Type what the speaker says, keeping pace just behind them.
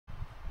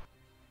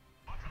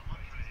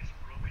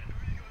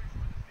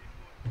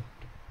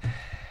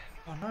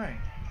No.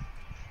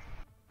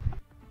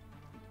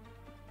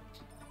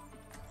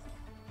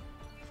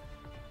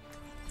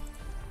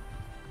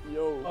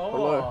 Yo, Oh.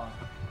 hello.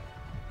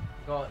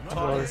 Got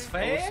Titans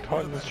fan?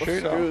 Titans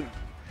shooter. Good.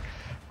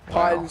 Wow.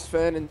 Titans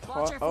fan and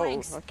Watch your oh,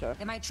 flanks. okay.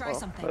 They might try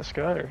something. Let's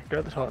go.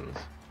 Go the Titans.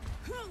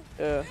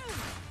 Yeah.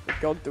 The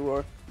God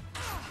duo.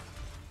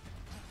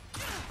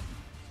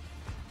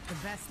 The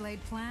best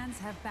laid plans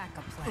have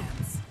backup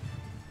plans.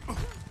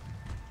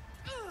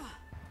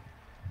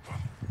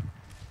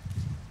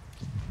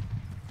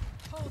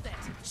 Hold it.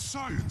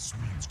 Science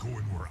means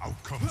going where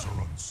outcomes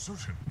are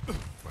uncertain.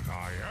 But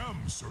I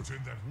am certain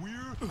that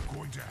we're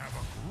going to have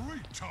a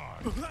great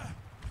time.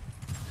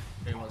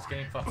 Hey, well, it's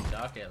getting fucking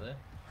dark out there.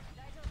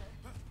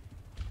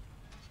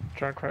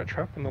 Junkrat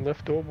trap on the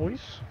left door,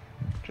 boys.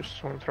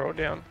 Just want to throw it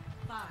down.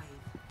 5,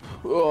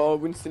 Oh,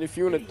 Winston, if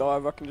you want to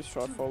dive, I can just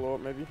try to follow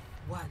up, maybe.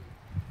 1.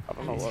 I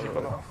don't know what it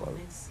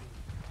Opponents.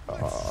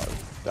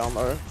 down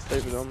there.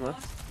 Leave it down there.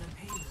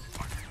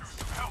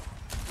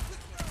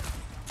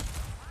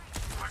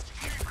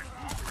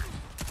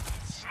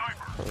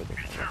 The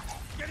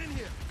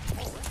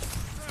payload.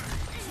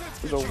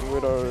 There's a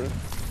widow.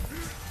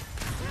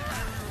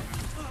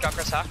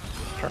 Junkrat's hack.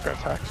 Junkrat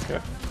attack,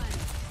 yeah.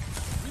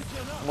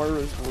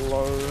 Moira's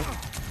low. I'm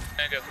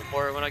gonna go for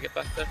more when I get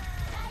back there.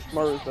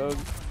 Moira's dead.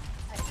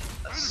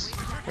 That's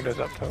Window's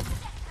up top.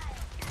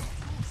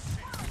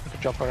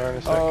 Jump on her in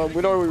a sec.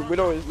 Widow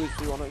is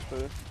literally 1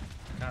 HP.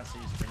 Can't see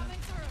you spinning.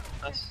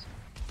 nice.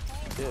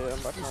 Yeah,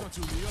 I'm back now.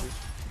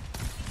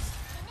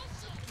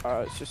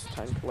 Alright, it's just a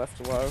tank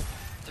left low.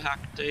 Hack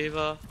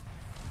Diva.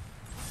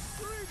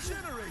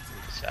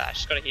 I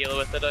just gotta heal her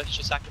with it. It's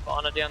just active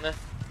Honor down there.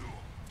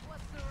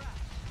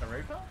 A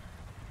Reaper?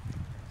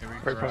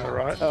 Reaper on the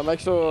right. Make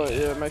sure,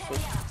 yeah, make sure.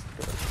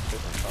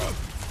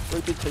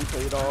 Reaper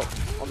TP'd up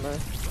on there.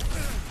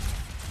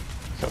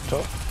 It's up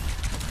top.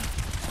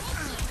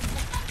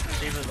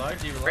 Diva low,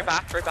 Diva low. Right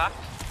back, right back.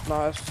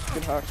 Nice,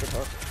 good hack, good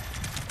hack.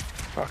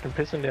 Fucking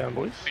pissing down,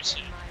 boys.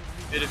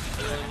 Bit of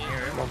healing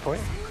here. 1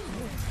 point.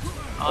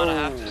 Honor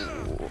half.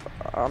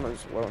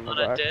 Armor's low in the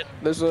Honor back. dead.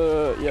 There's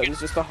a, yeah, there's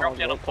just a Drop hard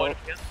down on one. point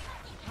again.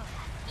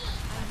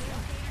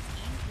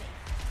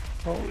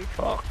 Holy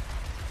fuck.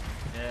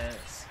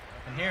 Yes.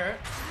 I can hear it.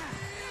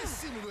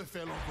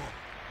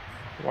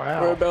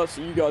 Wow. Whereabouts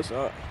are you guys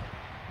at?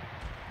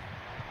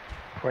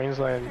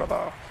 Queensland,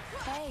 brother.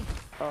 Hey,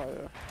 Oh,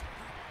 yeah.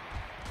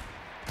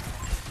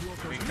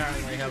 We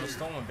currently have a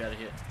storm about to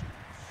hit.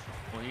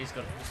 Well, he's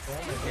got a storm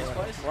in his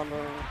place.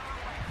 Thunder.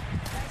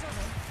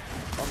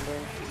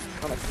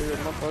 Kind of clear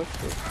in my place,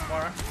 but...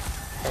 Tomorrow.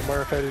 I'm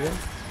where faded in.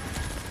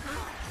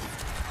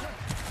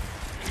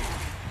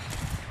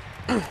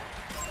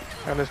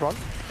 And there's one.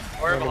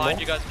 Or One behind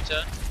more. you guys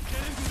return.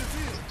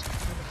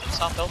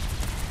 South hill.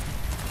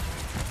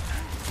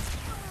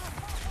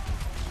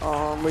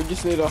 We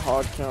just need a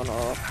hard counter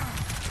up.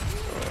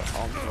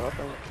 I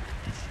think.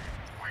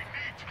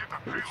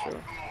 Pretty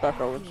sure. Back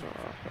over to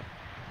okay.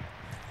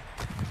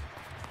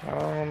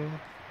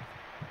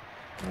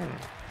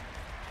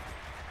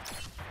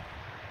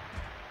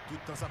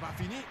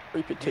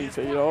 Reaper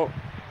TP'd up.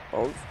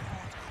 Oh.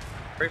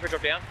 Reaper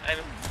drop down. Aim.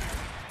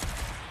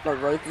 No,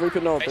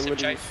 Reaper no Basic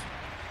abilities. check.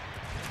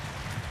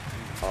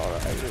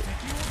 Oh, I it.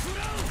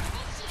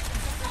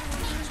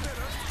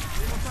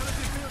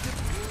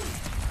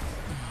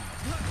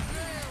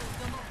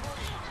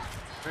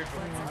 Reaper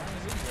on.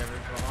 Yeah,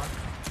 Reaper on.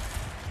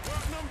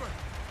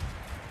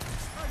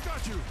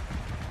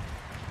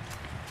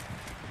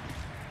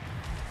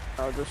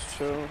 I'll just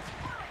chill.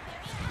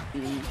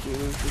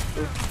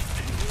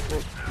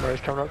 Where's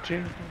coming up to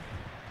you?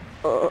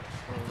 All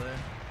there.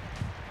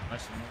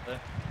 Nice and up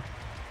there.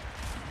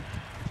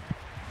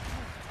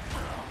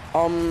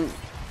 Do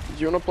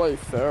you wanna play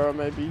Pharah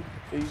maybe?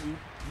 Easy.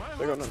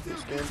 They got nothing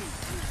this game.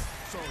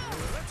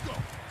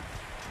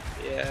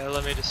 Yeah,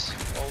 let me just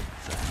hold.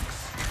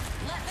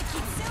 let the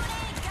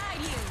Kitsune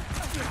guide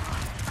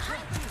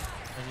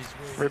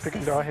you. Reaper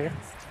can die here.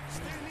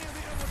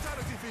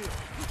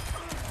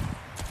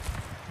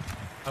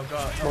 I've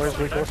got. Where's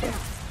weak also?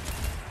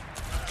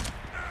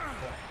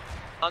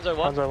 Hanzo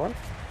 1. Hanzo 1.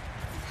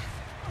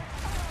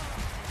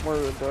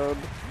 Moira dead.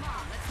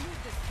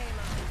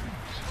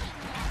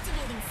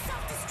 Activating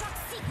self-destruct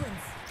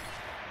sequence.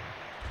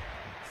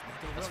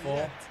 That's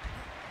 4.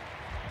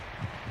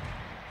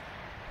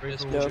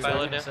 Just Reaper will push be back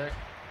payload in a now. sec.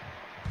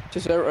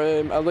 Just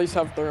at least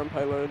have their own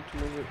payload to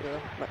move it, yeah,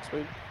 max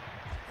speed.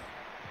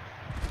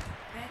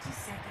 30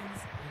 seconds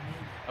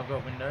remaining. I've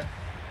got window.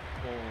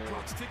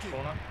 Or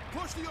corner.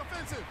 Push the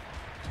offensive.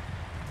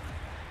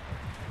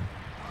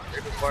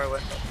 Reaper far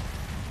away.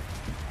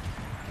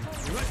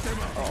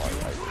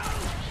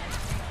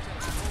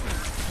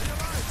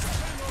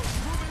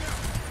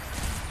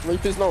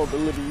 Reaper's no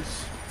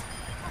abilities.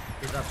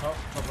 He's up top,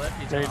 top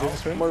left. He's Yeah, he got did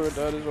swim. Moira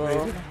dead as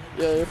well. Maybe.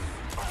 Yeah, yeah.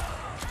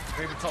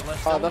 Reaper top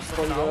left. Oh, still, that's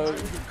looking probably out.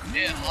 dead.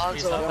 Yeah,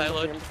 Hanzo Yeah, on I'm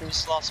payload. looking.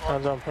 Just last one.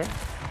 Hands on point.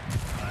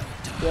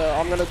 Yeah,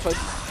 I'm gonna play. Oh,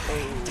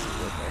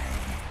 okay.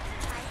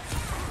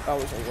 That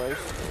was a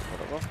waste, or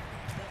whatever.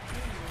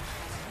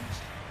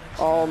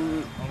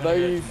 I'm gonna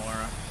go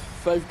Moira.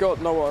 They've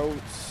got no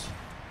ults.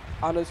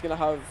 Anna's gonna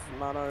have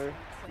Nano.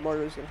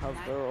 Moira's gonna have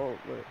their ult,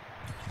 but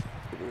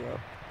figure it out.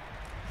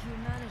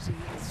 Humanity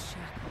is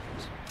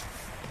shackled.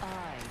 I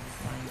will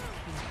find the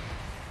key.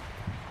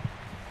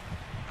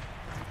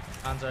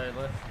 Hanzo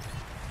left.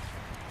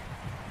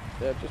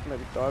 Yeah, just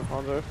maybe dive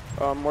Hanzo.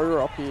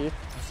 Moira up here.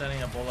 I'm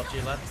sending a ball up to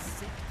you, lad.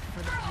 Sick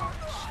for the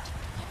parched.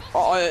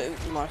 Oh,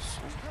 nice.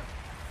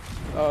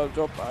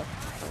 Drop back.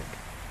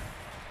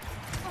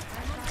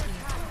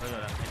 Look at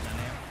that thing down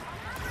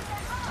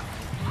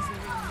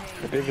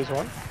here. The Div is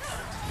one.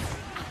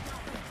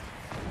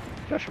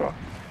 Joshua.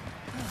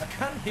 I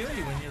can't hear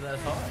you when you're that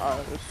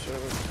high. That's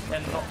true.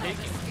 And not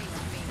peeking.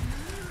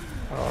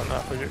 Oh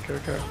no, we get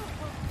Coco.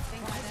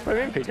 What do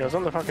you mean peeking? I was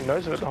on the fucking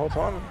nose of it the whole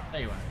time. No,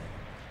 you weren't.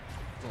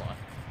 It's a lie.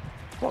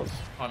 Was.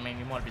 I mean,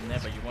 you might have been there,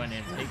 but you weren't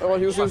in peak. Oh,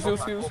 heals. Wait for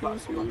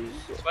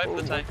Oh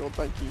the my tank. god,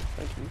 thank you.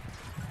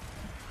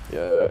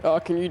 Yeah,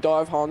 can you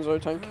dive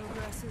Hanzo tank?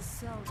 Progress is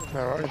seldom. No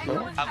worries,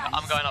 bro.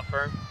 I'm going up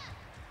for him.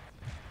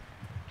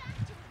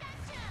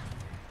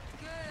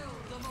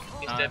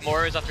 He's dead.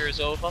 Moira is after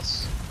resolve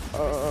us.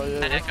 Yeah.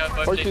 And Echo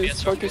both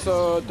DPS. Focus,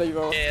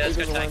 Devo. Yeah, let's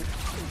go Devo's tank.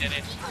 alive. Yeah,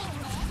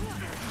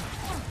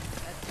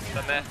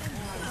 But there.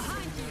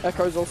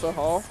 Echo's also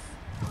half.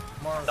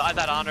 I had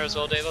that honor as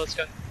well, Dave. Let's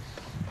go.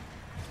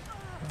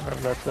 I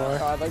have no fly.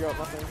 Alright, they got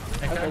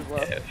nothing. Echo's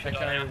left.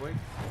 Echo weak.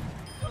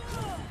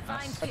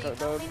 Echo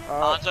dead.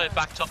 Hanzo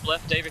back top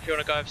left. Dave, if you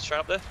want to go straight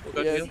up there, we'll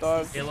go Yeah, heal.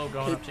 dive. Yellow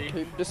going up to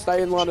you. Just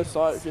stay in line of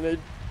sight if you need.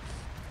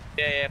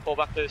 Yeah, pull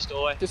back to this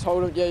doorway. Just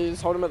hold him. Yeah,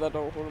 just hold him at that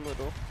door. Hold him at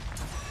the door.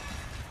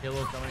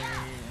 Yellow coming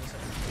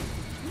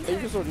He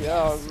was already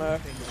out,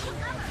 man.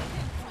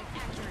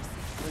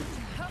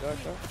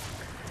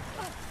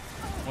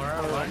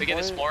 Moira, We get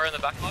this Moira in the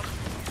back line.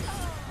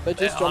 They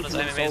just Yeah, jumped Anna's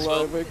in enemy as solo.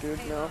 well. We're good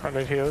now. I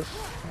need heals.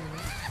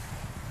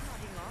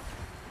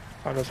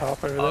 Anna's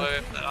half over Oh,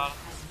 there.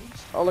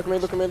 Oh, look at me.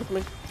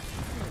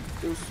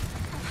 Heals.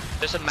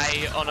 there's a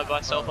May on her by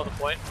herself on the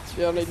point.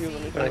 Yeah, I need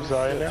heals. They're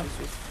excited now. Yeah,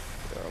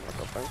 oh my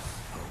god, thanks.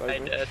 May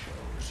Save me. dead.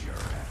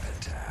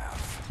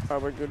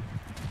 Alright, we're good.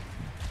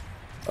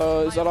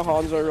 Is that a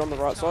Hanzo on the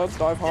right side?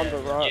 Dive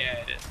Hanzo right. Yeah,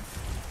 it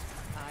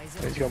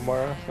is. He's got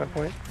Moira at that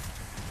point.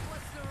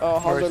 Oh,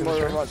 Moira's Hanzo, in the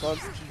Moira stream. right side.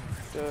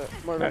 Yeah,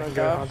 Moira No, no can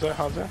guard. go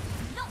Hanzo.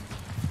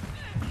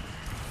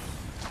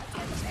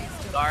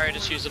 Sorry,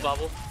 just use the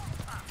bubble.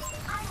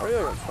 Oh yeah,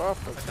 I got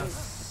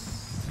craft.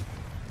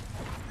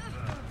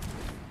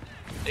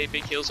 Need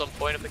big heals on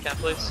point if we can,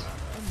 please.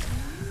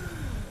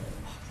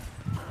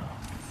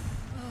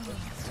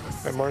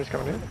 No, Moira's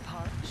coming in.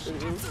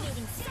 Activating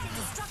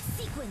self-destruct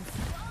sequence.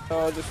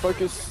 Just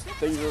focus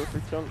Devo if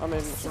we can. I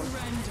mean,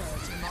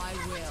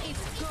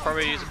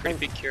 Probably use a pretty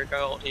big Kiriko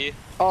ult here.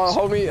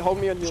 hold me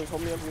on heals. Let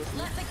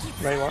the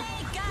kitsune Main one.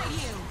 guide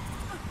you.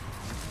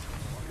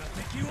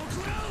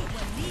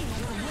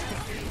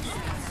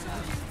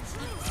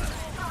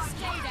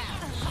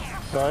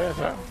 So yeah,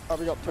 so. Oh,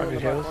 we got two in the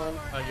need back heals. line.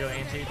 Oh, you're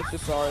anti.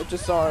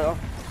 Just sorry.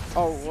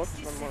 Oh, what?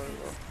 No more.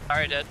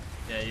 Sorry, dead.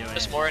 Yeah, you're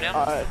Just anti. Moira now.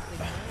 Alright.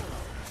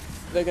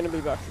 They're gonna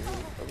be back in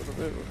a little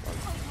bit. We're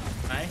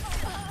fine. Hey?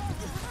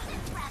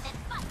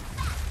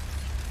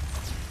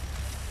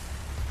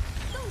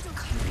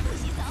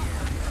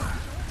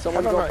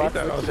 Someone How did I got not eat back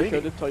that? I was to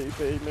eating. the Toyu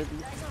feed, maybe.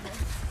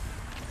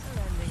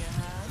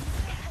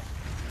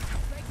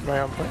 May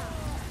on point.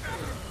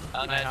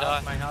 I'm My gonna die.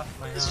 half, my half,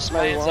 my Is half. this May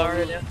May and one.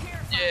 Zarya now?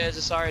 Yeah, it's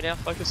a Zarya now.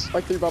 Focus.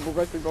 Back through bubble.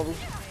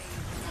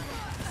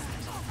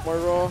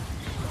 Moira.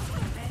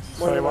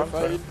 Sorry, Moira one,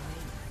 fade.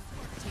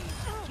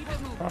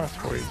 Oh,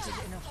 sweet.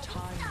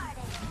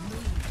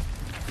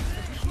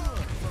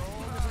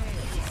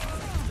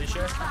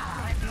 Fisher?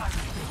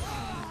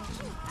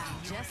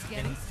 Just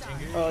getting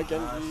started.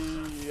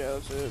 Genji. Yeah,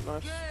 that's it.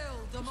 Nice.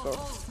 Good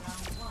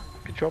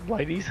stuff. Good job,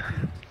 ladies.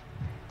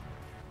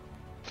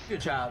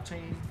 Good job,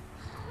 team.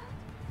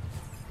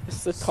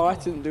 It's the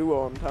Titan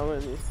duo, I'm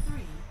telling you.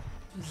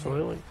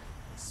 Absolutely.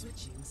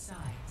 Switching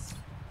sides.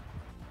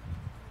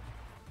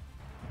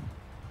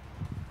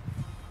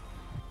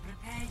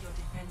 Prepare your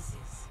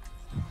defenses.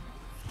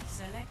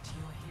 Select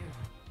your hero.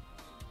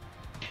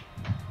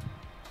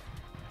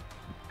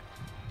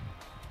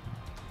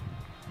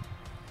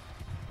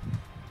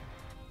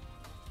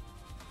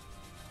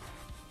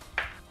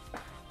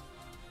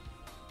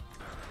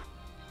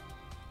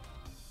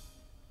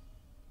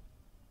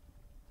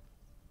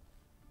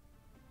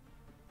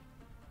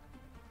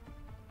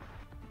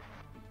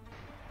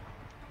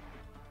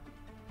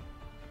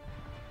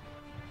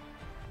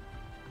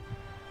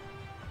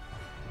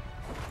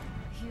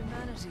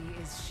 Humanity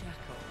is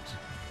shackled.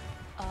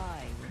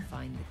 I will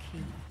find the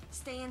key.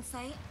 Stay in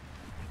sight,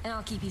 and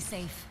I'll keep you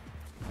safe.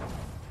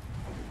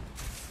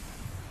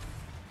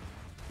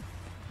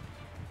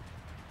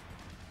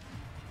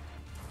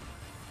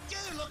 You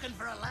looking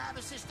for a lab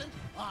assistant?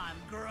 I'm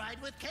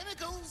great with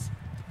chemicals.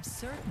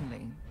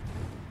 Certainly.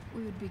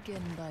 We would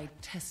begin by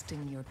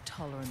testing your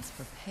tolerance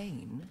for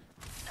pain.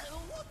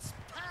 What's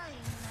pain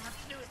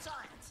have to do with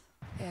science?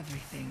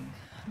 Everything,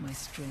 my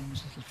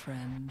strange little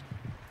friend.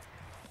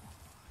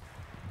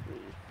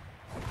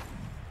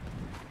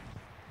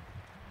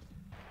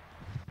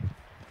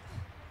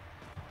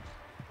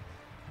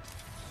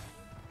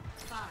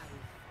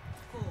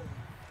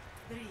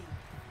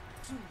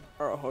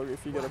 Alright, Hog,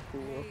 if you get a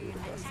pull up, you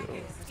can back it up.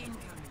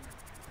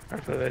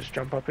 Hopefully they just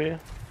jump up here.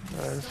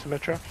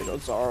 Symmetra. They got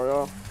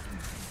Zarya.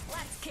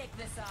 Let's kick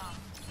this off.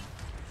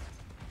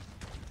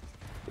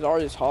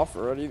 Zarya's half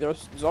already.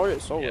 There's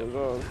Zarya's solo Yep. as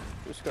well.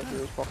 Just got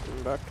heroes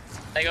popping back.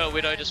 They got a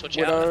Widow, just watch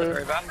Widow. out. Nothing to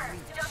worry about.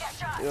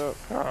 Yeah.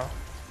 Oh.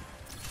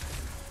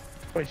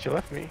 Wait, she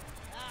left me.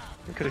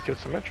 We could have killed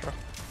Symmetra.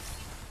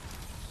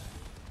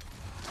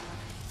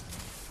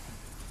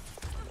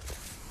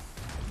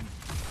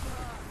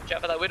 Watch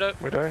out for that Widow.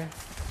 Widow.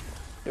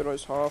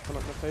 Heroes half, I'm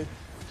not gonna take.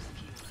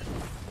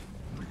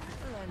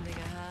 Lending a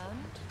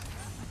hand.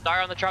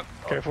 Dire on the trap.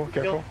 Careful,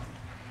 careful.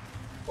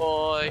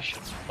 Oh, I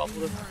should bubble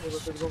them.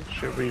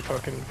 Should we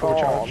fucking full Oh,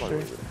 charge I'm not too?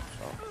 gonna do it.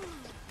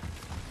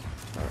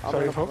 I'm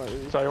Sorry, gonna folks.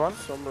 play Sorry, one.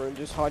 Sombra and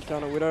just hide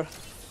down a Widow.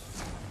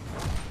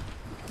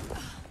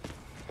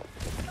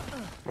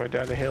 We're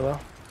down the healer.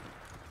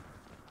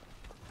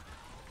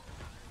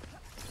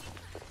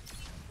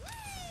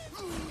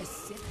 A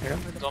sip Yeah.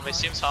 for the Zombie pot.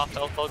 seems half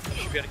health, Hog.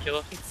 Should be able to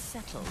kill her. It's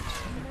settled.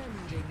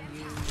 Lending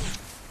you.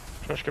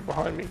 Just get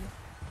behind me.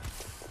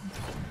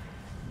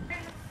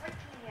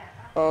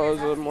 Oh,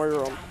 there's a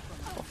Moira on.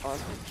 Oh, fine.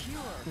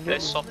 They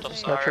soft off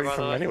Not Zarya, tree by the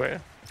from way.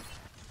 anywhere.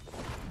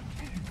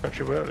 Got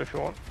your word if you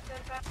want.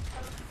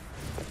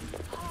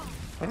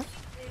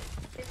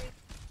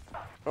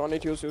 Oh, I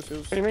need heals. What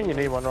do you mean you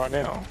need one right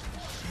now?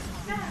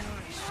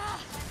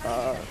 It's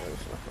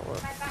not gonna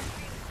work.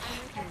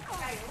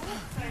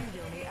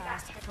 You only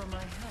asked for my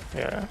help.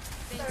 Yeah.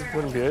 It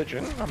wouldn't be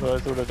urgent,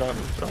 otherwise they would have done it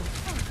themselves.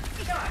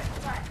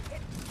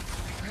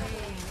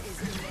 Pain is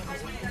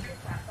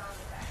inevitable.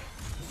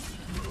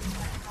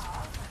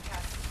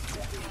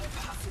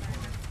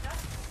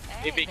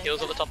 EP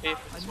kills on the top here.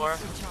 Tomorrow,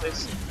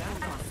 please.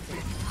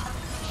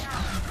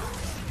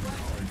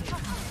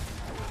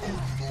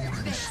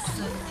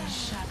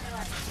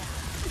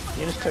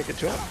 You just take it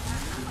to him.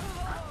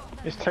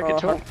 Just take it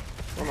to him.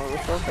 Oh no,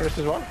 this one. This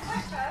is one.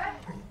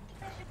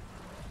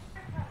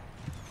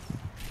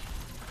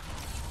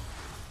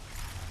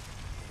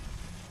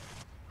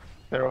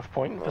 They're off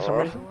point for some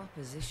reason. Your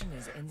position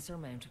is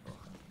insurmountable.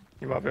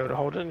 You might be able to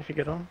hold it if you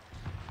get on.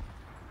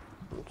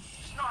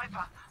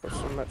 Got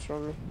some match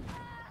on me.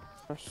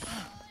 Nice.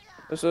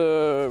 There's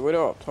a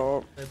Widow up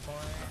top. They point.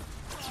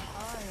 I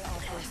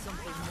offer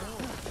something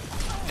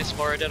more. It's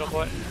more a dead on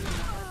point.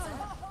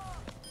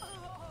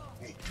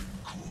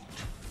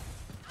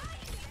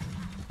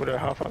 Widow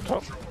half up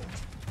top.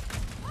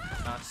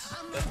 Nice.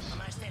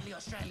 Most deadly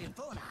Australian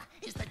fauna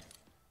is the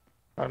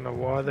I don't know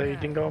why they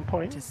didn't go on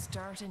point. To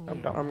start anew.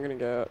 I'm done. I'm gonna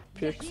get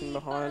picked from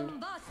behind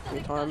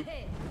anytime.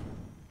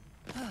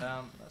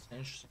 That's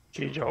interesting.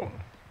 G-Jolt.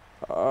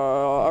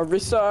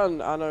 Arisa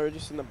and Anna are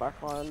just in the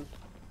back line.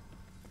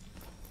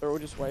 They're all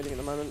just waiting at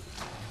the moment.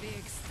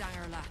 Big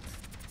stanger lap.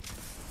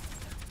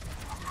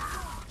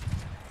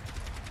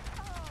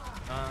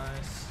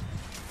 Nice.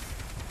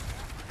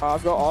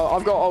 I've got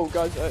oh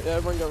guys,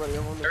 everyone get ready.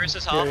 Everyone.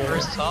 Arista's half, Yeah, yeah.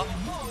 Arista's half.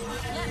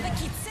 Let the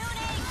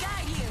Kitsune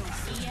guide you.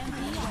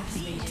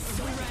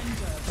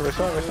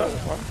 Arisa, this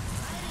one.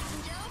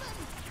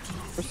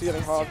 Arisa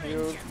getting half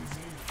healed.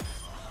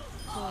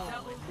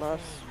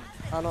 Nice.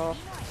 Anna.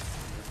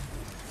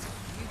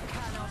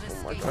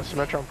 Oh my god.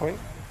 Symmetra on point.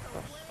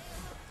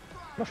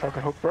 My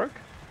fucking hook broke.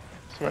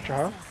 Symmetra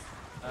half.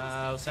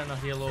 I'll send a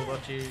heal over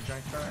to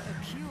Drink Fire.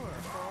 A cure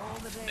for all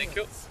the days. Thank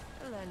you.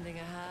 Lending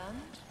a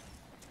hand.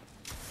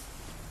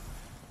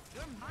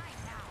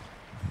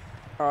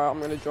 Alright,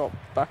 I'm gonna drop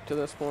back to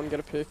this one, get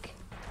a pick.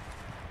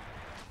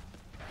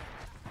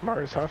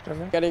 Mario's half down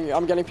there.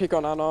 I'm getting pick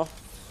on Anna.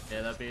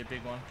 Yeah, that'd be a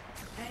big one.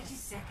 30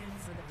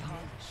 seconds for the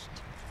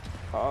polished.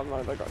 Oh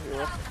no, they got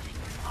healed.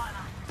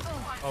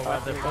 Oh,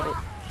 right, they've got it.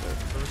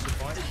 Where's the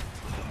point?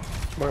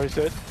 Mario's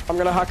dead. I'm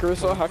gonna hack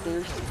Arisa,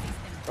 hacking.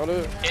 Got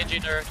it. Angie,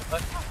 no.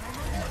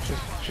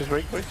 She's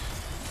weak, please.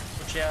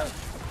 Watch out.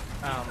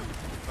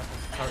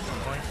 Fucking target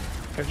point.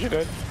 Genji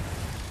dead.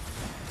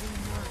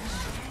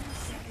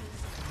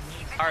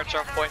 Pirates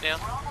are off point now.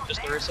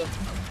 Just Arisa.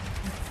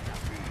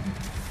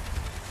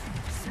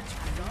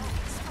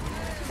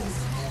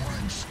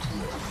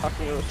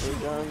 Hacking Arisa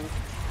again.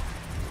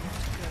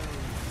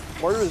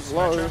 Warrior is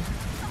low.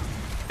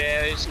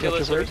 Yeah, he's kill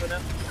his Gotcha, Arisa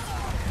now.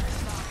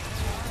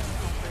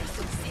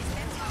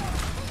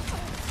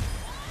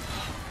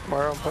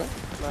 Mario on point.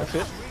 That's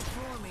it.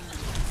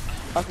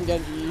 Hacking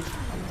Genji.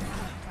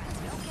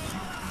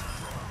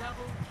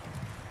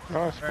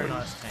 Nice, Very please.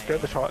 nice tank. Go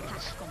the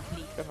Titans.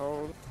 Get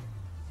hold.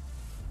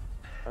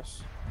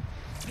 Nice.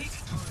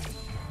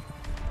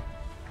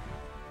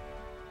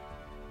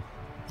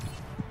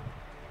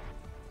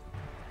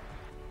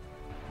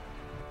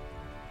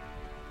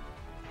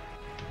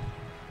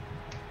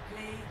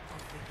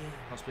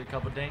 Must be a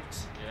couple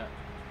dinks. Yeah.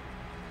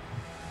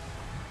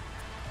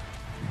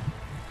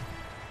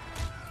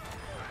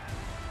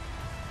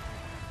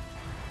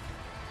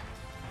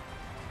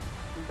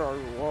 Bro,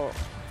 what?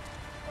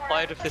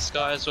 Played with this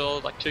guy as well,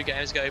 like 2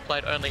 games ago. He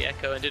played only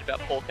Echo and did about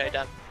 4k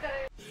damage.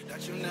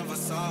 That you never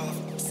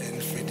solve.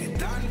 Send for the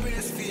down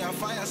brace for your a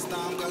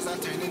firestorm, cause I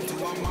turn into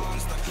a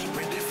monster.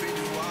 Ready for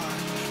the war,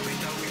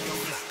 better with your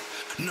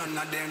flag. None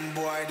of them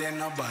boy, they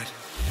no bad.